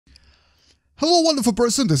Hello wonderful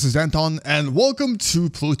person, this is Anton and welcome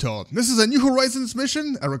to Pluto. This is a New Horizons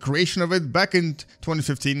mission, a recreation of it back in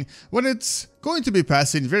 2015 when it's going to be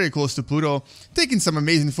passing very close to Pluto, taking some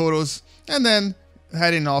amazing photos and then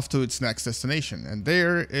heading off to its next destination. And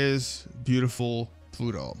there is beautiful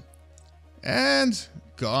Pluto. And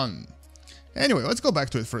gone. Anyway, let's go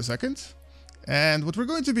back to it for a second. And what we're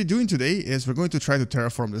going to be doing today is we're going to try to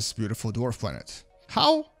terraform this beautiful dwarf planet.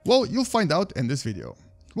 How? Well, you'll find out in this video.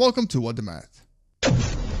 Welcome to What the Math.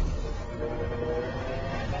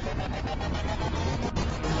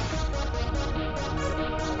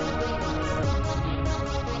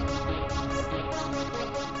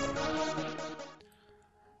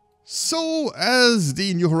 So, as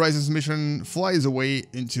the New Horizons mission flies away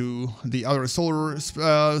into the outer solar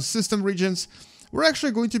system regions, we're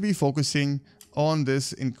actually going to be focusing on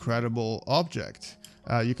this incredible object.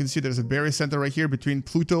 You can see there's a Berry center right here between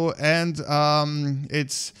Pluto and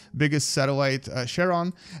its biggest satellite,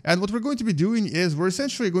 Charon. And what we're going to be doing is we're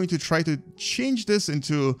essentially going to try to change this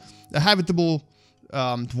into a habitable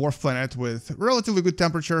dwarf planet with relatively good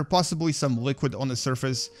temperature, possibly some liquid on the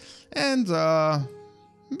surface, and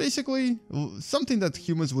basically something that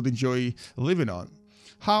humans would enjoy living on.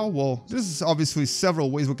 How? Well, there's obviously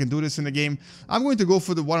several ways we can do this in the game. I'm going to go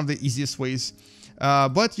for one of the easiest ways,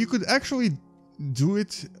 but you could actually do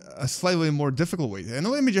it a slightly more difficult way. And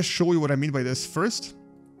let me just show you what I mean by this first,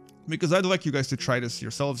 because I'd like you guys to try this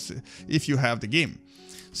yourselves if you have the game.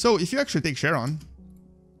 So if you actually take Charon,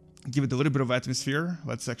 give it a little bit of atmosphere,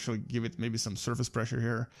 let's actually give it maybe some surface pressure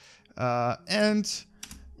here, and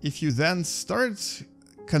if you then start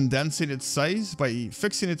condensing its size by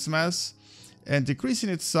fixing its mass and decreasing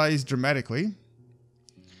its size dramatically,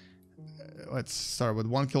 let's start with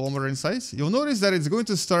 1 kilometer in size. You'll notice that it's going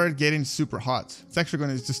to start getting super hot. It's actually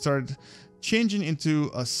going to start changing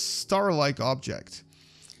into a star-like object.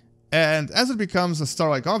 And as it becomes a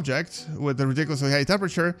star-like object with a ridiculously high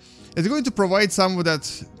temperature, it's going to provide some of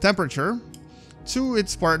that temperature to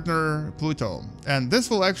its partner Pluto. And this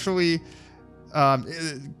will actually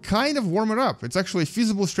kind of warm it up. It's actually a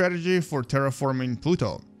feasible strategy for terraforming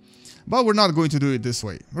Pluto. But we're not going to do it this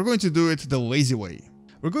way. We're going to do it the lazy way.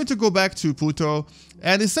 We're going to go back to Pluto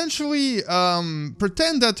and essentially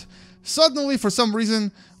pretend that suddenly, for some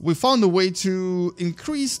reason, we found a way to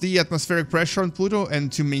increase the atmospheric pressure on Pluto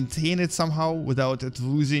and to maintain it somehow without it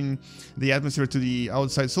losing the atmosphere to the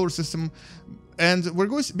outside solar system. And we're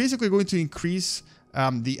basically going to increase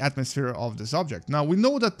the atmosphere of this object. Now, we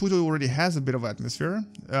know that Pluto already has a bit of atmosphere,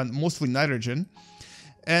 mostly nitrogen,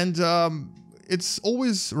 and it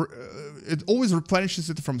always replenishes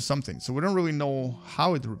it from something. So we don't really know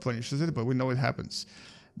how it replenishes it, but we know it happens.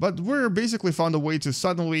 But we're basically found a way to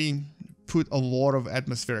suddenly put a lot of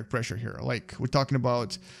atmospheric pressure here. Like we're talking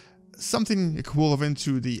about something equivalent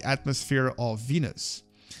to the atmosphere of Venus.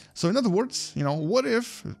 So in other words, you know, what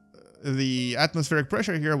if the atmospheric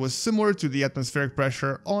pressure here was similar to the atmospheric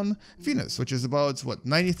pressure on Venus, which is about, what,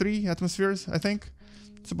 93 atmospheres, I think?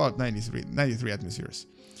 It's about 93 atmospheres.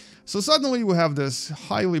 So suddenly we have this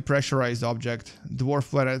highly pressurized object,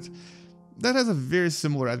 dwarf planet, that has a very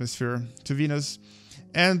similar atmosphere to Venus.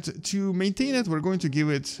 And to maintain it, we're going to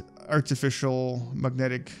give it artificial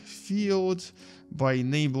magnetic field by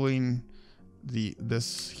enabling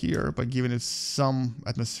this here, by giving it some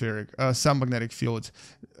magnetic field,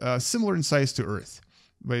 similar in size to Earth,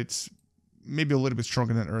 but it's maybe a little bit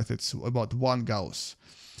stronger than Earth. It's about 1 Gauss.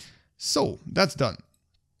 So that's done.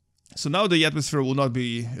 So now the atmosphere will not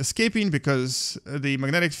be escaping because the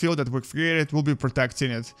magnetic field that we've created will be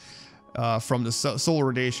protecting it from the solar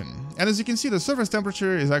radiation. And as you can see, the surface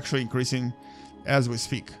temperature is actually increasing as we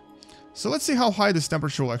speak. So let's see how high this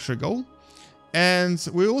temperature will actually go. And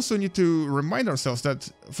we also need to remind ourselves that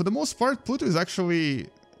for the most part, Pluto is actually,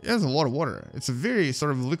 it has a lot of water. It's a very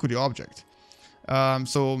sort of liquidy object.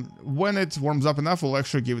 So when it warms up enough, we'll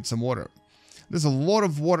actually give it some water. There's a lot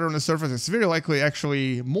of water on the surface. It's very likely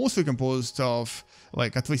actually mostly composed of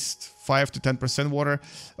like at least 5 to 10% water.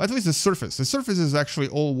 At least the surface. The surface is actually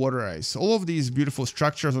all water ice. All of these beautiful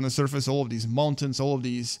structures on the surface, all of these mountains, all of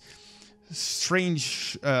these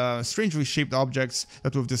strangely shaped objects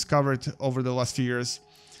that we've discovered over the last few years,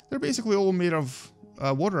 they're basically all made of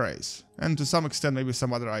water ice. And to some extent, maybe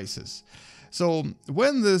some other ices. So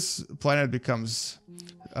when this planet becomes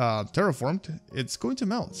terraformed, it's going to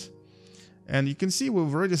melt. And you can see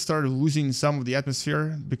we've already started losing some of the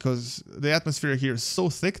atmosphere because the atmosphere here is so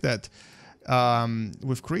thick that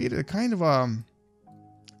we've created a kind of a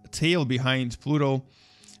tail behind Pluto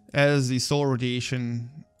as the solar radiation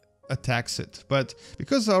attacks it. But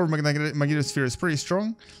because our magnetosphere is pretty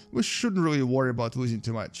strong, we shouldn't really worry about losing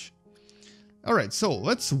too much. Alright, so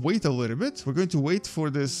let's wait a little bit. We're going to wait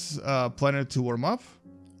for this planet to warm up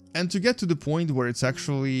and to get to the point where it's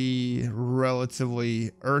actually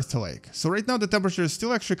relatively Earth-like. So right now the temperature is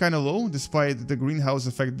still actually kind of low, despite the greenhouse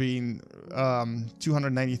effect being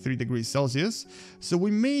 293 degrees Celsius. So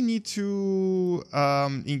we may need to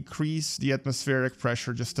increase the atmospheric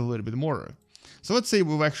pressure just a little bit more. So let's say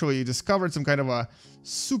we've actually discovered some kind of a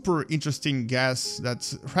super interesting gas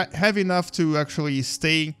that's heavy enough to actually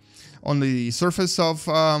stay on the surface of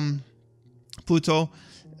Pluto,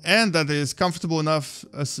 and that is comfortable enough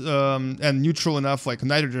and neutral enough, like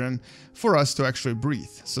nitrogen, for us to actually breathe.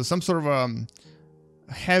 So some sort of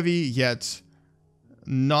heavy yet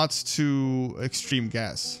not too extreme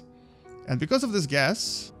gas. And because of this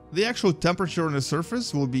gas, the actual temperature on the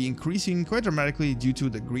surface will be increasing quite dramatically due to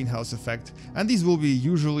the greenhouse effect. And these will be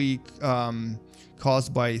usually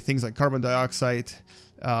caused by things like carbon dioxide,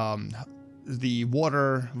 the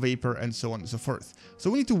water vapor, and so on and so forth. So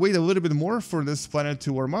we need to wait a little bit more for this planet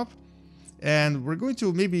to warm up, and we're going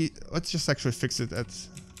to maybe, let's just actually fix it at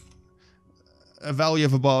a value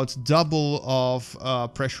of about double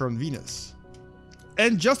of pressure on Venus.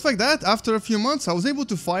 And just like that, after a few months, I was able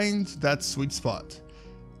to find that sweet spot.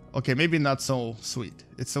 Okay, maybe not so sweet.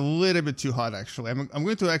 It's a little bit too hot, actually. I'm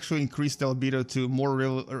going to actually increase the albedo to more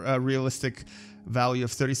realistic value of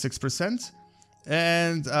 36%.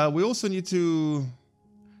 And we also need to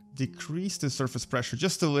decrease the surface pressure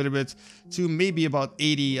just a little bit to maybe about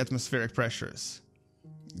 80 atmospheric pressures.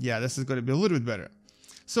 Yeah, this is going to be a little bit better.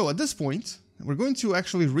 So at this point, we're going to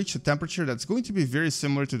actually reach a temperature that's going to be very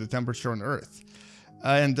similar to the temperature on Earth.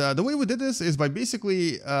 And the way we did this is by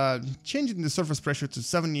basically changing the surface pressure to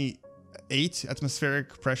 78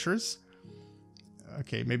 atmospheric pressures.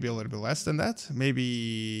 Okay, maybe a little bit less than that.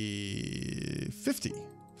 Maybe 50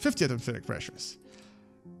 atmospheric pressures.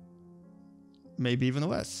 Maybe even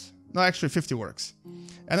less. No, actually 50 works.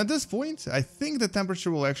 And at this point, I think the temperature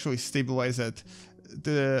will actually stabilize at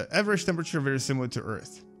the average temperature very similar to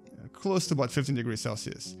Earth. Close to about 15 degrees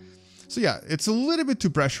Celsius. So yeah, it's a little bit too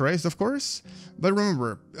pressurized, of course, but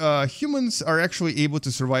remember, humans are actually able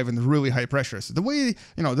to survive in really high pressures. The way,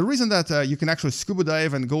 the reason that you can actually scuba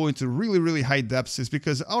dive and go into really, really high depths is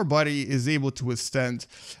because our body is able to withstand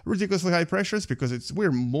ridiculously high pressures because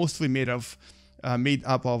we're mostly made up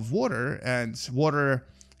of water, and water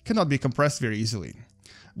cannot be compressed very easily.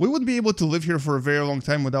 We wouldn't be able to live here for a very long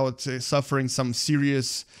time without suffering some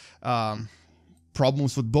serious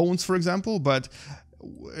problems with bones, for example, but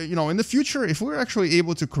in the future, if we're actually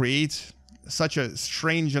able to create such a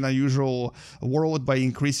strange and unusual world by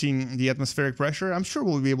increasing the atmospheric pressure, I'm sure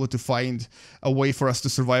we'll be able to find a way for us to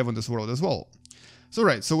survive on this world as well. So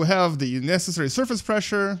right, so we have the necessary surface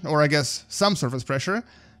pressure, or I guess some surface pressure.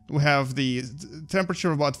 We have the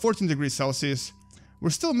temperature of about 14 degrees Celsius. We're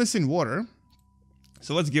still missing water,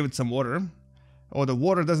 so let's give it some water. Oh, the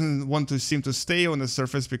water doesn't want to seem to stay on the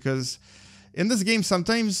surface because in this game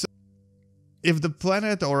sometimes if the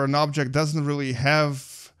planet or an object doesn't really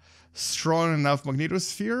have strong enough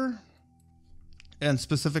magnetosphere, and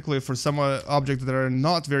specifically for some objects that are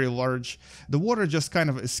not very large, the water just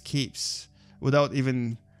kind of escapes without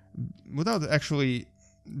actually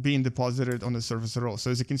being deposited on the surface at all.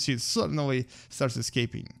 So as you can see, it suddenly starts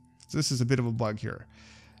escaping. So this is a bit of a bug here.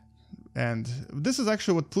 And this is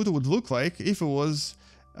actually what Pluto would look like if it was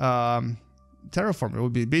terraformed. It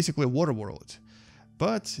would be basically a water world.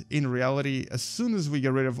 But in reality, as soon as we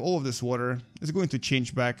get rid of all of this water, it's going to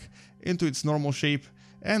change back into its normal shape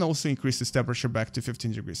and also increase its temperature back to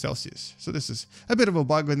 15 degrees Celsius. So this is a bit of a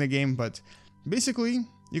bug in the game, but basically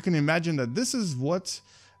you can imagine that this is what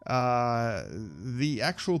the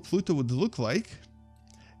actual Pluto would look like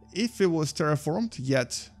if it was terraformed,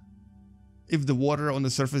 yet if the water on the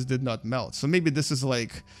surface did not melt. So maybe this is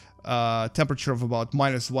like a temperature of about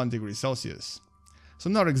 -1 degree Celsius. So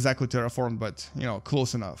not exactly terraformed, but,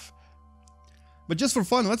 close enough. But just for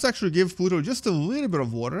fun, let's actually give Pluto just a little bit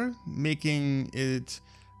of water, making it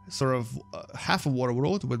sort of half a water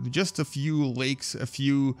world with just a few lakes, a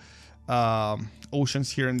few oceans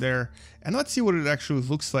here and there. And let's see what it actually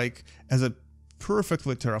looks like as a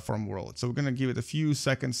perfectly terraformed world. So we're going to give it a few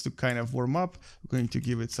seconds to kind of warm up. We're going to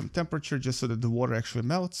give it some temperature just so that the water actually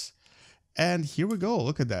melts. And here we go.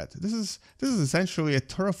 Look at that. This is essentially a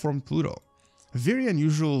terraformed Pluto. A very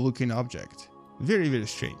unusual looking object. Very, very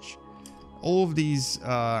strange. All of these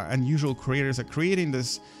unusual creators are creating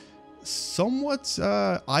this somewhat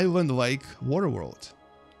island-like water world.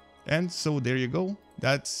 And so there you go.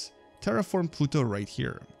 That's terraformed Pluto right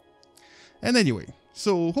here. And anyway,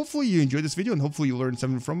 so hopefully you enjoyed this video and hopefully you learned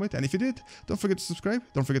something from it. And if you did, don't forget to subscribe.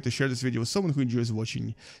 Don't forget to share this video with someone who enjoys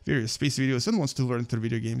watching various space videos and wants to learn through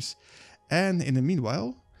video games. And in the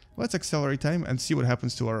meanwhile, let's accelerate time and see what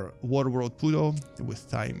happens to our water world Pluto with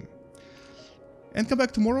time. And come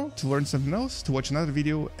back tomorrow to learn something else, to watch another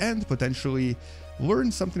video, and potentially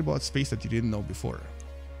learn something about space that you didn't know before.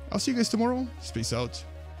 I'll see you guys tomorrow, space out,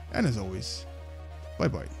 and as always, bye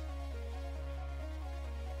bye.